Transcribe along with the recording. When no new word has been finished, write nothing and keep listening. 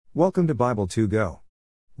Welcome to Bible to Go.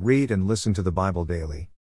 Read and listen to the Bible daily.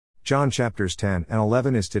 John chapters 10 and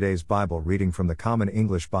 11 is today's Bible reading from the Common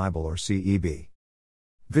English Bible or CEB.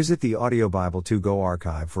 Visit the Audio Bible to Go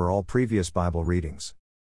archive for all previous Bible readings.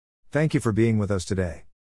 Thank you for being with us today.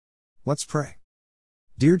 Let's pray.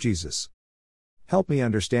 Dear Jesus, help me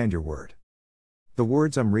understand your word. The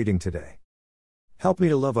words I'm reading today. Help me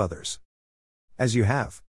to love others as you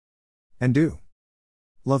have and do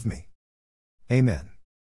love me. Amen.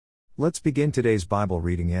 Let's begin today's Bible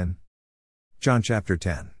reading in John chapter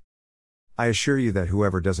 10. I assure you that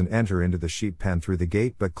whoever doesn't enter into the sheep pen through the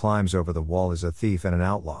gate but climbs over the wall is a thief and an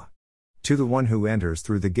outlaw. To the one who enters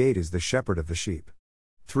through the gate is the shepherd of the sheep.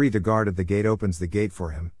 3 The guard at the gate opens the gate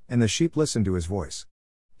for him, and the sheep listen to his voice.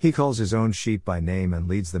 He calls his own sheep by name and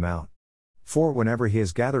leads them out. 4 Whenever he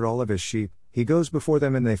has gathered all of his sheep, he goes before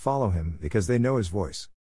them and they follow him because they know his voice.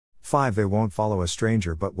 5 They won't follow a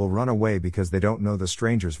stranger but will run away because they don't know the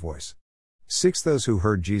stranger's voice. 6 Those who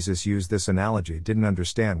heard Jesus use this analogy didn't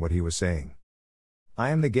understand what he was saying.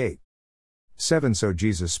 I am the gate. 7 So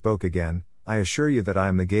Jesus spoke again, I assure you that I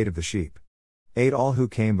am the gate of the sheep. 8 All who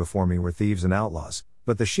came before me were thieves and outlaws,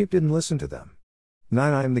 but the sheep didn't listen to them.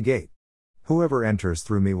 9 I am the gate. Whoever enters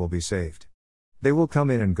through me will be saved. They will come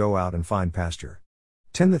in and go out and find pasture.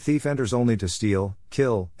 10 The thief enters only to steal,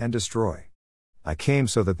 kill, and destroy. I came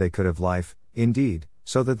so that they could have life, indeed,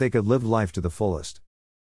 so that they could live life to the fullest.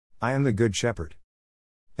 I am the good shepherd.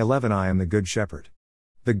 11 I am the good shepherd.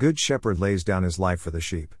 The good shepherd lays down his life for the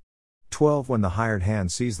sheep. 12 When the hired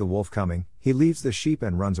hand sees the wolf coming, he leaves the sheep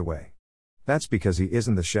and runs away. That's because he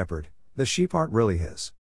isn't the shepherd, the sheep aren't really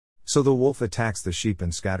his. So the wolf attacks the sheep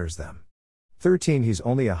and scatters them. 13 He's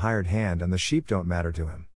only a hired hand and the sheep don't matter to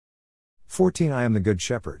him. 14 I am the good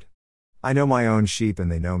shepherd. I know my own sheep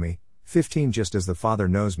and they know me. 15 Just as the Father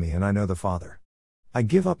knows me and I know the Father. I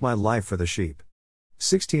give up my life for the sheep.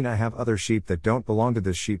 16 I have other sheep that don't belong to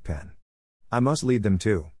this sheep pen. I must lead them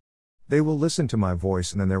too. They will listen to my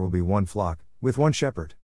voice and then there will be one flock, with one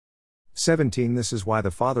shepherd. 17 This is why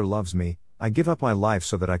the Father loves me, I give up my life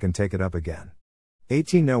so that I can take it up again.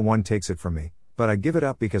 18 No one takes it from me, but I give it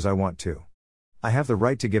up because I want to. I have the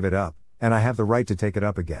right to give it up, and I have the right to take it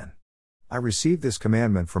up again. I received this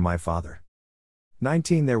commandment from my Father.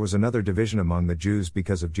 19 There was another division among the Jews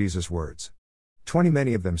because of Jesus' words. 20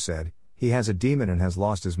 Many of them said, he has a demon and has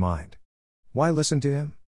lost his mind. Why listen to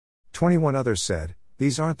him? 21 Others said,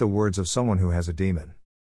 these aren't the words of someone who has a demon.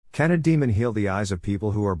 Can a demon heal the eyes of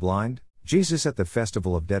people who are blind? Jesus at the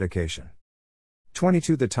festival of dedication.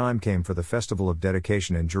 22 The time came for the festival of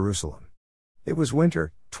dedication in Jerusalem. It was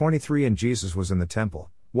winter. 23 And Jesus was in the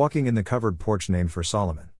temple, walking in the covered porch named for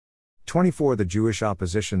Solomon. 24 The Jewish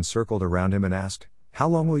opposition circled around him and asked, how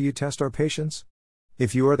long will you test our patience?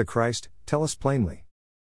 If you are the Christ, tell us plainly.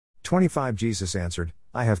 25 Jesus answered,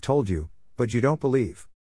 I have told you, but you don't believe.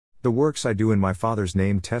 The works I do in my Father's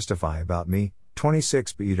name testify about me.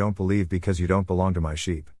 26 But you don't believe because you don't belong to my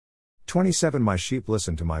sheep. 27 My sheep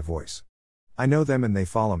listen to my voice. I know them and they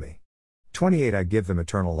follow me. 28 I give them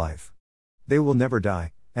eternal life. They will never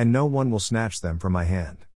die, and no one will snatch them from my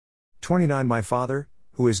hand. 29 My Father,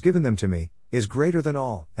 who has given them to me, is greater than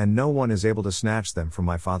all, and no one is able to snatch them from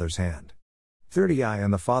my Father's hand. 30 I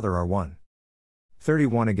and the Father are one.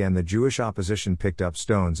 31 Again the Jewish opposition picked up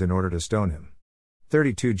stones in order to stone him.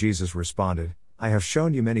 32 Jesus responded, I have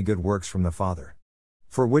shown you many good works from the Father.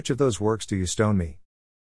 For which of those works do you stone me?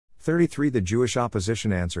 33 The Jewish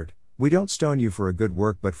opposition answered, we don't stone you for a good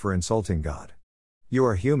work but for insulting God. You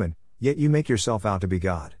are human, yet you make yourself out to be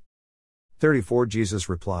God. 34 Jesus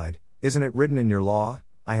replied, isn't it written in your law,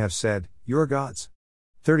 I have said, you are gods?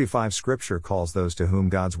 35 Scripture calls those to whom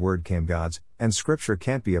God's word came gods, and Scripture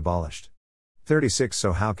can't be abolished. 36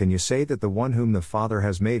 So how can you say that the one whom the Father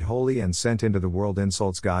has made holy and sent into the world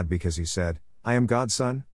insults God because he said, I am God's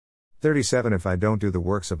son? 37 If I don't do the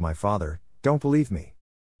works of my Father, don't believe me.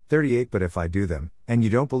 38 But if I do them, and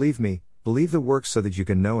you don't believe me, believe the works so that you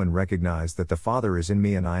can know and recognize that the Father is in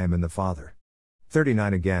me and I am in the Father.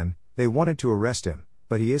 39 Again, they wanted to arrest him,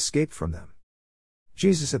 but he escaped from them.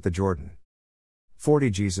 Jesus at the Jordan.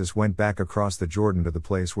 40 Jesus went back across the Jordan to the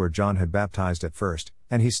place where John had baptized at first,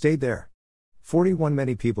 and he stayed there. 41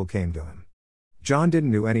 Many people came to him. John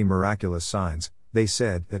didn't do any miraculous signs, they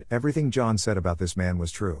said that everything John said about this man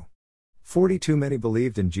was true. 42 Many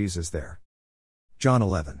believed in Jesus there. John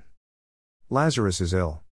 11. Lazarus is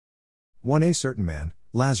ill. A certain man,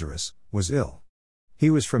 Lazarus, was ill.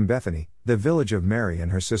 He was from Bethany, the village of Mary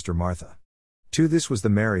and her sister Martha. 2 This was the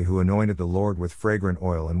Mary who anointed the Lord with fragrant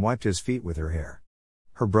oil and wiped his feet with her hair.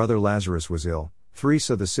 Her brother Lazarus was ill. 3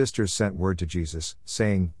 So the sisters sent word to Jesus,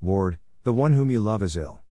 saying, Lord, the one whom you love is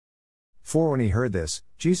ill. 4 When he heard this,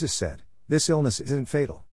 Jesus said, "This illness isn't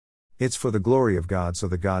fatal. It's for the glory of God so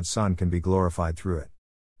that God's Son can be glorified through it."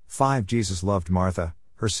 5 Jesus loved Martha,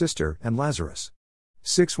 her sister, and Lazarus.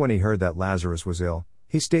 6 When he heard that Lazarus was ill,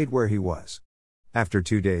 he stayed where he was. After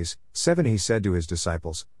 2 days, 7 He said to his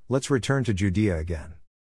disciples, "Let's return to Judea again."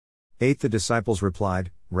 8 The disciples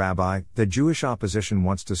replied, "Rabbi, the Jewish opposition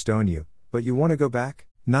wants to stone you, but you want to go back?"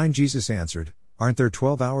 9 Jesus answered, "Aren't there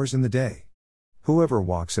 12 hours in the day? Whoever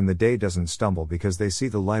walks in the day doesn't stumble because they see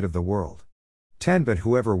the light of the world. 10 But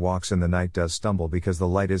whoever walks in the night does stumble because the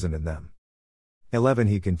light isn't in them." 11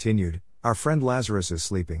 He continued, "Our friend Lazarus is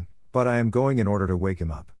sleeping, but I am going in order to wake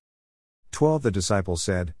him up." 12 The disciples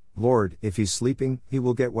said, "Lord, if he's sleeping, he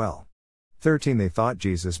will get well." 13 They thought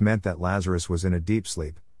Jesus meant that Lazarus was in a deep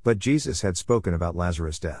sleep, but Jesus had spoken about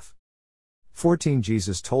Lazarus' death. 14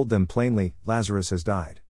 Jesus told them plainly, "Lazarus has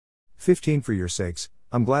died. 15 For your sakes,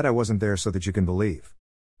 I'm glad I wasn't there so that you can believe.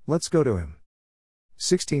 Let's go to him."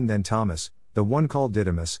 16 Then Thomas, the one called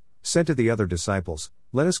Didymus, said to the other disciples,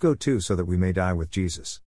 "Let us go too so that we may die with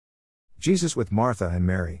Jesus." Jesus with Martha and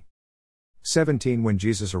Mary. 17 When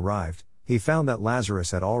Jesus arrived, he found that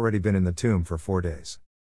Lazarus had already been in the tomb for 4 days.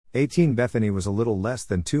 18 Bethany was a little less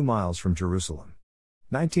than 2 miles from Jerusalem.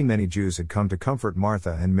 19 Many Jews had come to comfort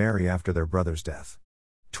Martha and Mary after their brother's death.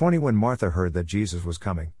 20 When Martha heard that Jesus was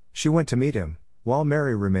coming, she went to meet him, while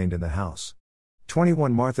Mary remained in the house.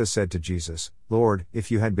 21 Martha said to Jesus, "Lord,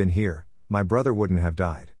 if you had been here, my brother wouldn't have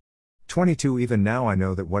died." 22 Even now I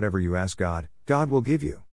know that whatever you ask God, God will give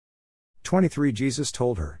you. 23 Jesus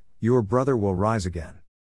told her, "Your brother will rise again."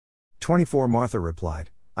 24 Martha replied,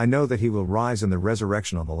 "I know that he will rise in the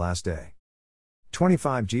resurrection on the last day."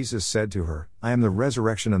 25 Jesus said to her, "I am the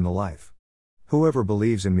resurrection and the life. Whoever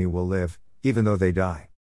believes in me will live, even though they die.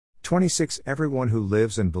 26 Everyone who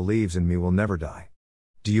lives and believes in me will never die.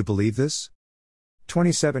 Do you believe this?"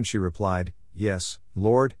 27 She replied, "Yes,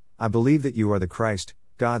 Lord, I believe that you are the Christ,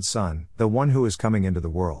 God's Son, the one who is coming into the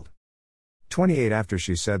world." 28 After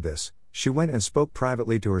she said this, she went and spoke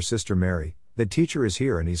privately to her sister Mary, "The teacher is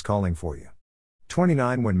here and he's calling for you."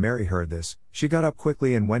 29 When Mary heard this, she got up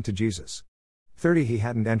quickly and went to Jesus. 30 He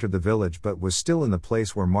hadn't entered the village but was still in the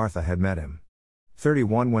place where Martha had met him.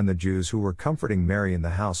 31 When the Jews who were comforting Mary in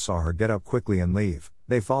the house saw her get up quickly and leave,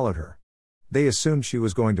 they followed her. They assumed she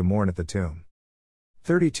was going to mourn at the tomb.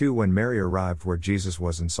 32 When Mary arrived where Jesus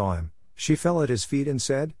was and saw him, she fell at his feet and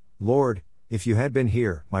said, "Lord, if you had been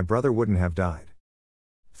here, my brother wouldn't have died."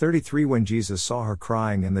 33 When Jesus saw her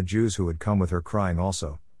crying and the Jews who had come with her crying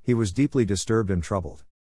also, he was deeply disturbed and troubled.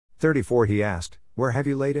 34 He asked, "Where have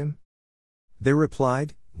you laid him?" They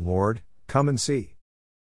replied, "Lord, come and see."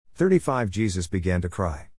 35 Jesus began to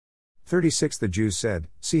cry. 36 The Jews said,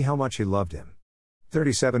 "See how much he loved him."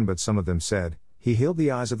 37 But some of them said, "He healed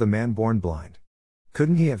the eyes of the man born blind.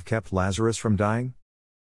 Couldn't he have kept Lazarus from dying?"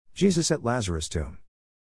 Jesus at Lazarus' tomb.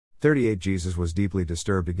 38 Jesus was deeply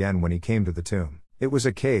disturbed again when he came to the tomb. It was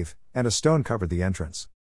a cave, and a stone covered the entrance.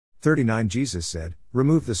 39 Jesus said,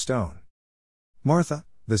 "Remove the stone." Martha,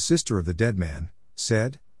 the sister of the dead man,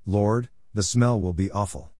 said, "Lord, the smell will be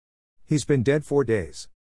awful. He's been dead 4 days."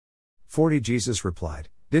 40 Jesus replied,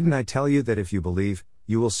 "Didn't I tell you that if you believe,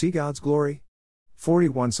 you will see God's glory?"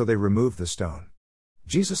 41 So they removed the stone.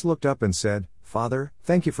 Jesus looked up and said, "Father,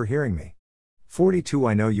 thank you for hearing me. 42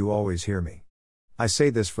 I know you always hear me. I say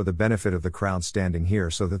this for the benefit of the crowd standing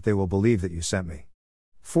here so that they will believe that you sent me."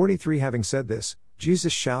 43 Having said this,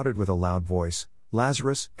 Jesus shouted with a loud voice,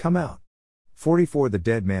 "Lazarus, come out." 44 The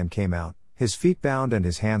dead man came out, his feet bound and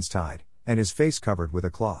his hands tied, and his face covered with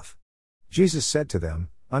a cloth. Jesus said to them,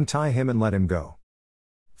 "Untie him and let him go."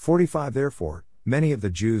 45 Therefore, many of the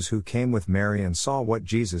Jews who came with Mary and saw what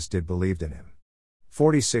Jesus did believed in him.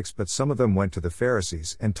 46 But some of them went to the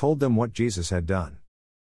Pharisees and told them what Jesus had done.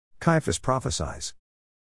 Caiaphas prophesies.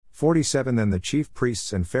 47 Then the chief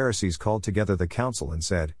priests and Pharisees called together the council and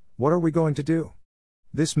said, "What are we going to do?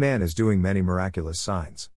 This man is doing many miraculous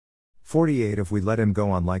signs. 48 If we let him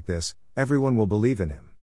go on like this, everyone will believe in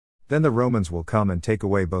him. Then the Romans will come and take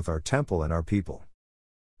away both our temple and our people."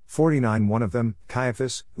 49 One of them,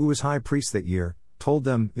 Caiaphas, who was high priest that year, told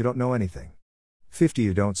them, "You don't know anything. 50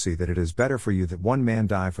 You don't see that it is better for you that one man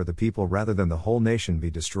die for the people rather than the whole nation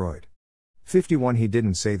be destroyed." 51 He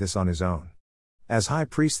didn't say this on his own. As high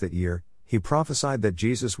priest that year, he prophesied that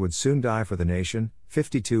Jesus would soon die for the nation.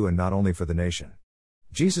 52 And not only for the nation.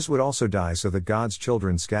 Jesus would also die so that God's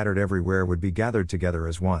children scattered everywhere would be gathered together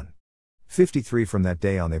as one. 53 From that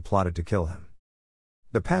day on they plotted to kill him.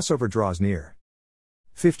 The Passover draws near.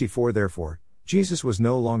 54 Therefore, Jesus was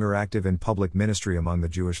no longer active in public ministry among the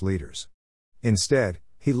Jewish leaders. Instead,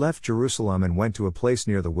 he left Jerusalem and went to a place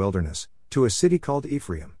near the wilderness, to a city called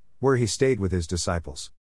Ephraim, where he stayed with his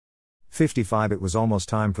disciples. 55 It was almost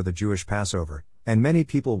time for the Jewish Passover, and many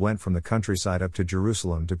people went from the countryside up to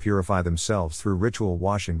Jerusalem to purify themselves through ritual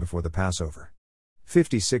washing before the Passover.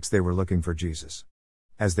 56 They were looking for Jesus.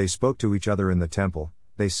 As they spoke to each other in the temple,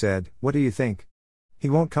 they said, "What do you think?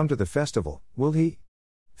 He won't come to the festival, will he?"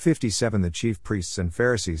 57 The chief priests and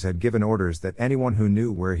Pharisees had given orders that anyone who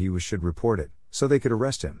knew where he was should report it, so they could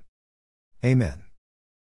arrest him. Amen.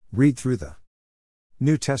 Read through the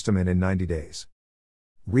New Testament in 90 days.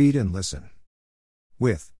 Read and listen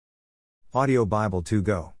with Audio Bible to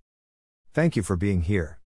Go. Thank you for being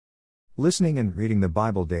here. Listening and reading the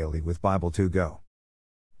Bible daily with Bible to Go.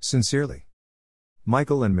 Sincerely,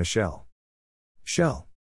 Michael and Michelle. Shell.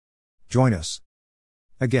 Join us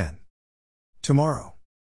again tomorrow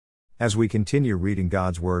as we continue reading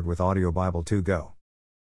God's Word with Audio Bible to Go.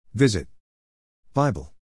 Visit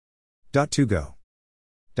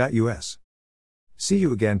Bible.togo.us. See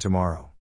you again tomorrow.